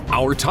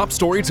Our top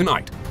story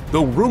tonight,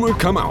 the rumor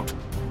come out.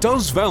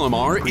 Does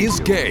Valimar is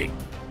gay?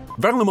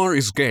 Valimar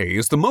is Gay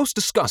is the most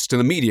discussed in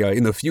the media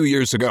in the few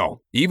years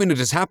ago. Even it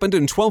has happened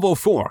in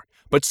 1204,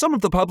 but some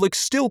of the public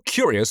still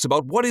curious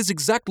about what is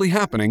exactly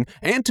happening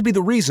and to be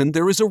the reason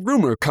there is a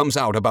rumor comes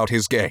out about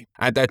his gay.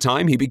 At that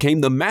time, he became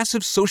the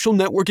massive social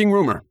networking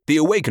rumor. The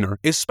Awakener,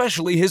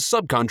 especially his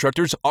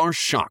subcontractors, are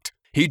shocked.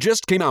 He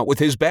just came out with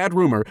his bad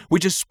rumor,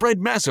 which has spread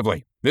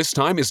massively. This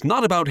time is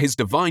not about his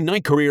Divine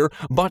Night career,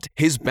 but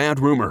his bad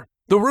rumor.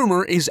 The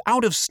rumor is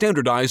out of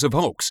standardize of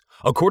hoax.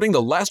 According to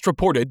last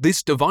reported,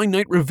 this Divine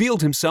Night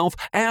revealed himself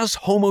as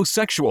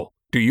homosexual.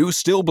 Do you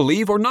still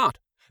believe or not?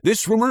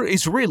 This rumor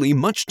is really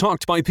much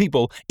talked by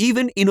people,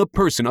 even in a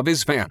person of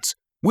his fans.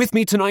 With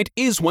me tonight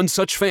is one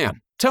such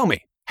fan. Tell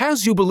me,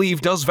 has you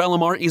believed does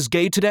Valimar is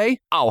gay today?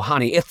 Oh,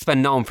 honey, it's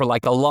been known for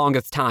like the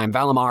longest time.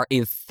 Valimar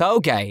is so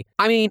gay.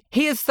 I mean,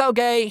 he is so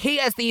gay, he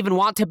has to even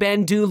want to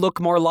bend do look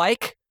more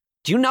like.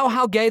 Do you know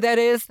how gay that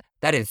is?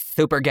 That is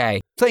super gay.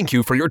 Thank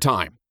you for your time.